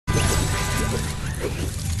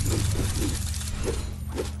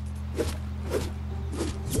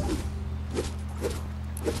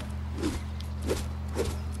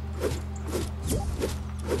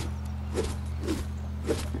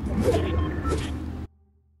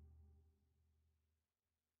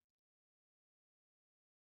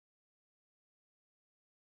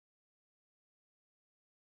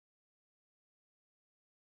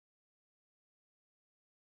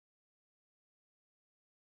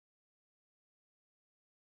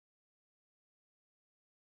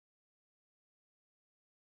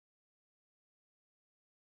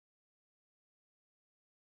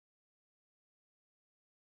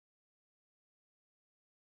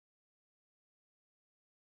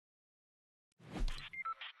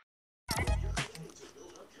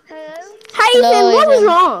Hello? Hi Hello, Ethan, what was Ethan.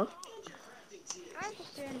 wrong? I was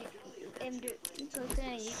just posting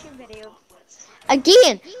a YouTube video.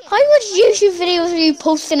 Again, how much YouTube videos are you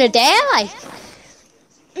posting a day? Like,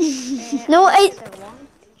 No,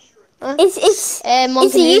 it's a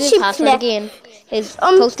Monkey New YouTube password clip. again. He's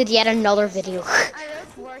posted yet another video. I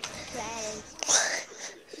wrote worst plays.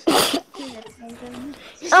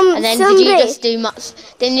 And then did you just do much?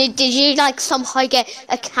 Did you like somehow get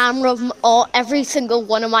a camera of every single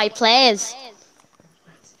one of my plays?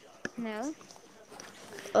 No.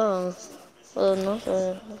 Oh, well, not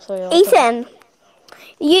sorry. Ethan,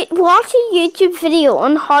 you watch a YouTube video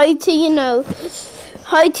on how to,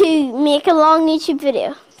 how to make a long YouTube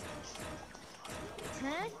video.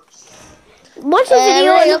 Huh? Watch a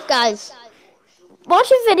video Hurry on. up, guys. Watch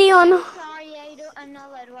a video on. Sorry, I'm not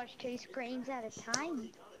allowed to watch 2 screens at a time.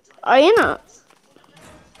 Are you not?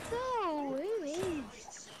 Oh, who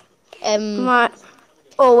is? What?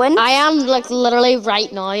 Owen. I am like literally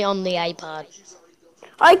right now on the iPad.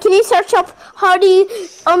 Alright, can you search up how do you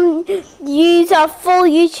use a full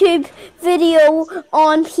YouTube video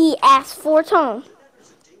on PS4, Tom?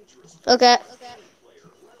 Okay.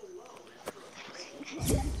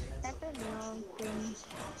 That's a long thing.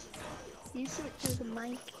 You switch to the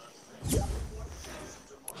mic.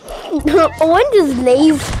 Owen just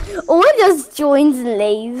leaves. Owen just joins and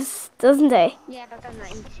leaves, doesn't he? Yeah, but I'm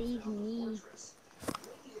not in season E.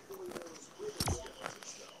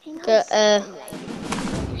 Okay,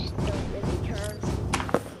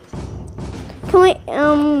 Can we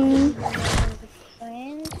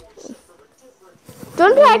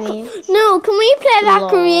don't play? No, can we play that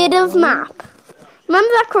creative map? Remember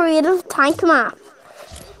that creative tank map?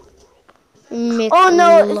 Oh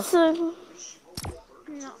no, it's not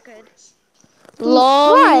good.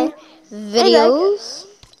 long videos.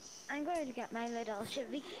 I'm going to get my little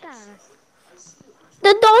Chivita.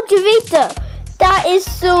 The Dolce Vita. That is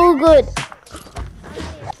so good.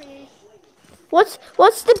 What's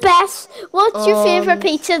the best? What's your favorite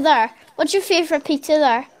pizza there? What's your favorite pizza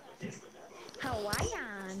there?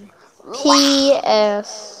 Hawaiian.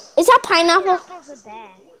 PS. Is that pineapple?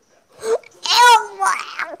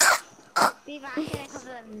 Be back in a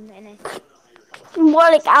couple of minutes.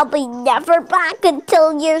 More like I'll be never back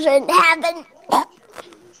until you're in heaven.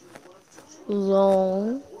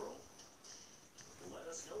 Long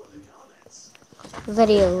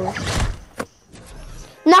videos.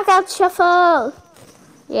 Knockout shuffle.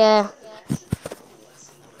 Yeah.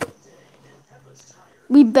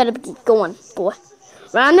 We better get going, boy.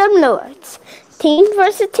 Random notes. Team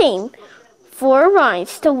versus team. 4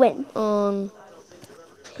 rounds to win. On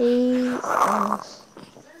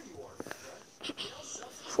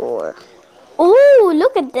PS4. Ooh,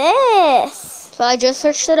 look at this. So I just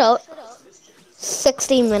searched it out.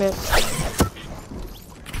 60 minutes.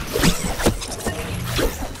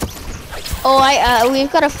 Oh,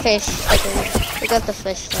 we've got a fish. I think. We got the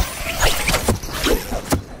fish there.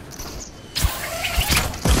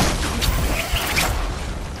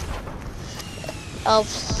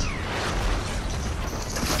 Elves.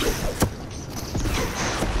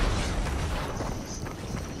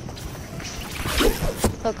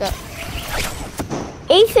 Okay.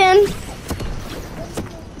 Ethan.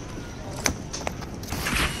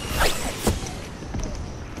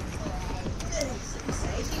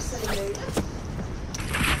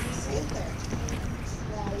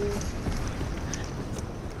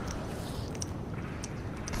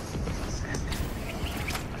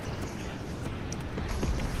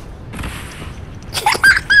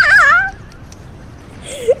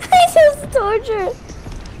 I just torture.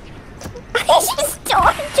 I just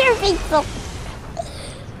torture people.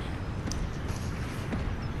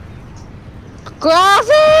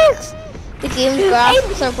 Graphics! The game's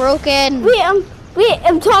graphics are broken. Wait,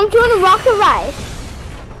 Tom, do you want a rocket ride?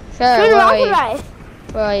 Sure, Do you where want are a you? rocket ride?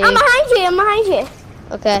 Where are you? I'm behind you.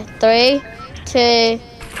 Okay, 3, 2,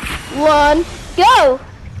 1, Go!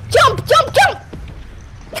 Jump, jump, jump!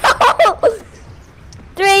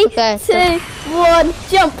 Three, Okay, two, one,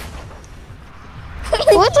 jump!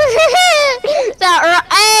 What the that?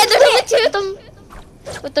 There's only two of them.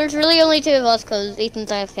 But there's really only two of us because Ethan's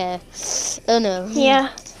AFK. Oh no. Yeah.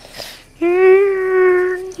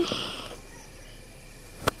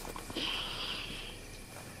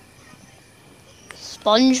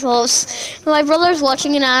 SpongeBob. My brother's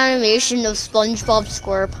watching an animation of SpongeBob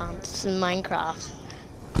SquarePants in Minecraft.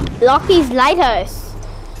 Lucky's lighthouse.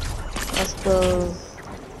 Let's go.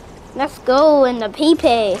 Let's go in the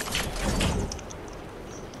PP.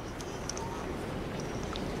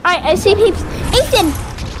 Alright, I see peeps. Ethan!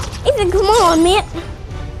 Ethan, come on, mate.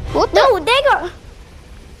 What? No, they got.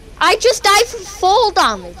 I just died from fall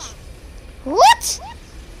damage. What?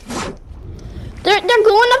 They're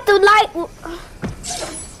going up the light.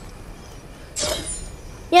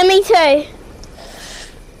 Yeah, me too.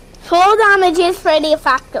 Fall damage is pretty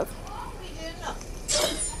effective.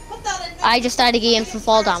 I just died again for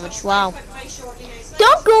fall damage. Wow.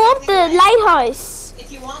 Don't go up the lighthouse.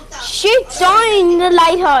 Shoot down the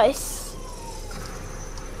lighthouse.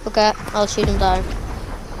 Okay, I'll shoot him down.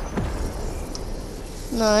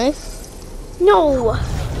 Nice. No.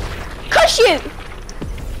 Crush you.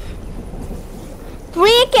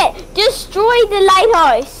 Break it. Destroy the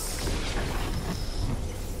lighthouse.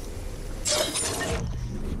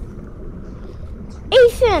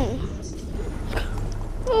 Ethan.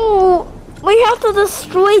 Oh, we have to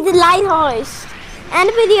destroy the lighthouse.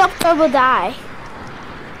 Anybody up there will die.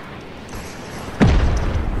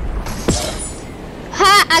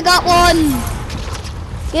 Ha! I got one.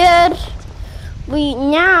 Good. We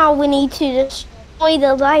need to destroy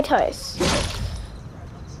the lighthouse.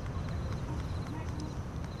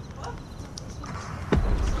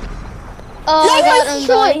 Oh, Lighthouse I got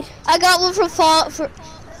destroyed. I got one from fall.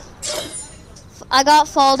 I got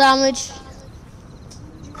fall damage.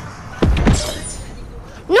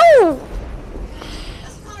 No.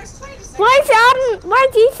 Why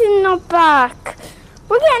is Ethan not back?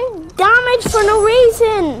 We're getting damaged for no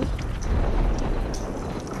reason.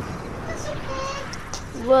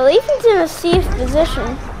 Well, Ethan's in a safe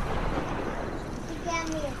position.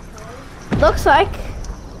 Looks like.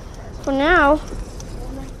 For now.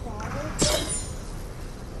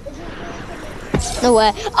 No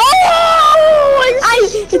way. Oh!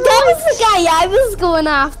 That was the guy I was going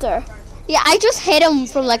after. Yeah, I just hit him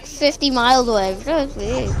from like 50 miles away.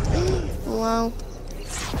 Wow.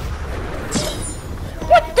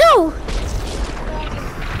 What? No!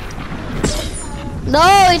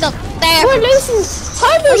 No, he's up there. We're losing.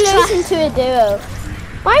 How are we losing to a duo?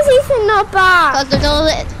 Why is Ethan not back?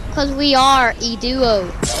 Because we are a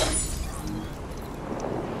duo.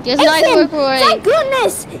 Just nice Ethan, work, Rory. thank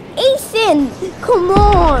goodness! Ethan, come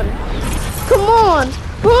on. Come on.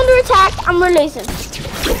 We're under attack and we're losing.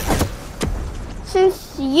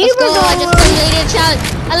 Since you Let's were go, I just going, completed challenge.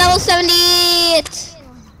 At level 78.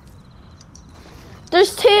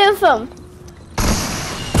 there's two of them.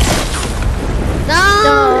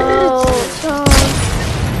 No. No.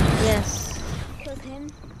 Yes.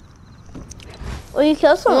 Will you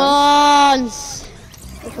kill someone? Once.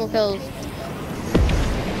 Which one kills?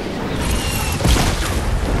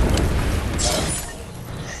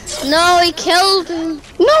 No, he killed him.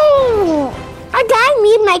 No! A guy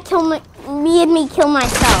made me kill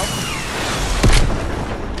myself.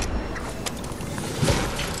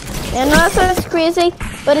 I know that sounds crazy,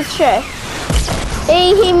 but it's true.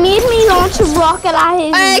 He made me launch a rocket at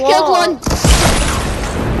his I wall. killed one.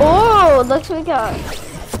 Oh, look what we got.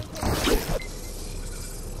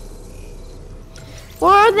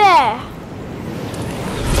 Where are they?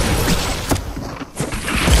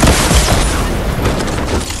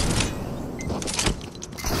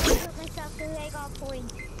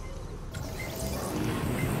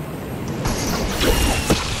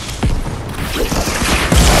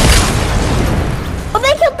 Oh,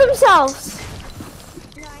 they killed themselves.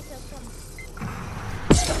 No, I killed them.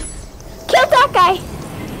 Killed that guy.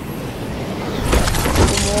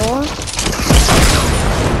 More.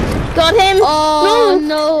 Got him. Oh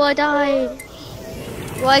no, I died.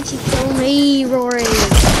 Why'd you kill me, Rory?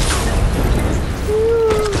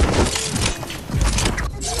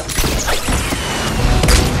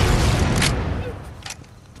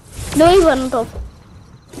 No, he wasn't up.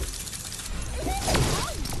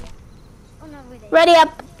 Oh no, we did. Ready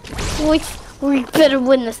up. We better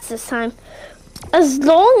win this time. As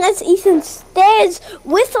long as Ethan stays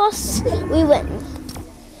with us, we win.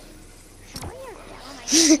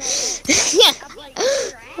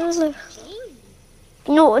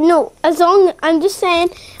 No. I'm just saying,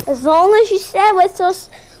 as long as you stay with us,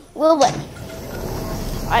 we'll win.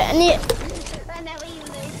 I need. And that way you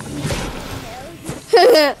lose.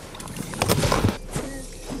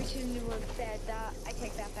 We shouldn't have said that. I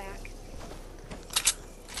take that back.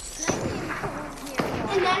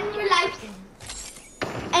 And then we're like,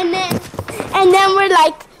 and then we're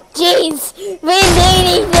like, jeez, we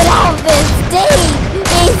need to have this thing.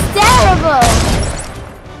 It's terrible.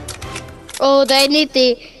 Oh, they need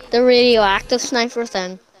the radioactive sniper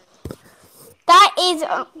then. That is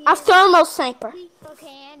a thermal sniper. People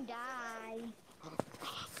can die.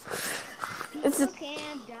 It's a, People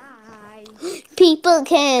can die. people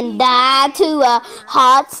can die to a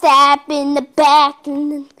hot stab in the back.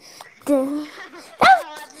 And the,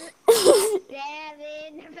 Stab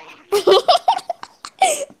in the back. A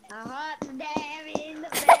hot stab in the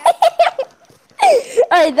back.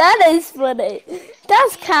 Alright, that is funny.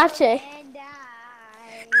 That's catchy. Can die.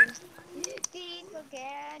 People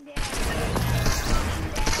can die.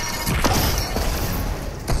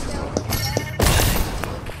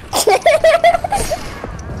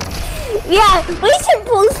 Yeah, we should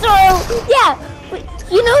post our. Yeah,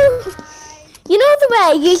 you know the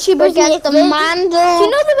way YouTubers Get make the videos? mandel. You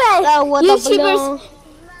know the way with the YouTubers.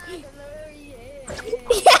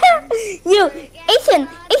 You, Ethan.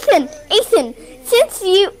 Since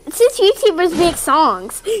YouTubers make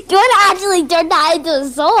songs, do you want to actually turn that into a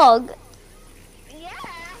song? Yeah.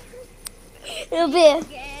 It'll be Can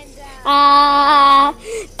die.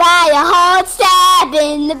 by a hard stab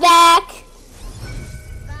in the back.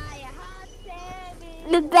 By a hot stab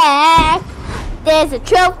in The back. There's a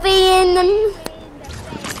trophy in the. the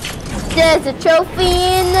face. There's a trophy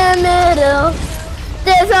in the middle.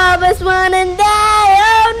 There's always one and die.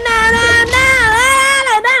 Oh no no no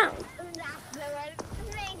no no.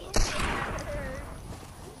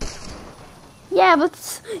 Yeah, but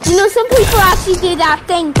you know some people actually do that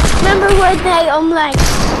thing. Remember where they like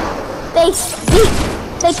they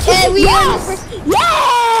Yeah, we yes.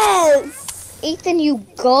 Ethan, you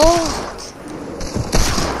go.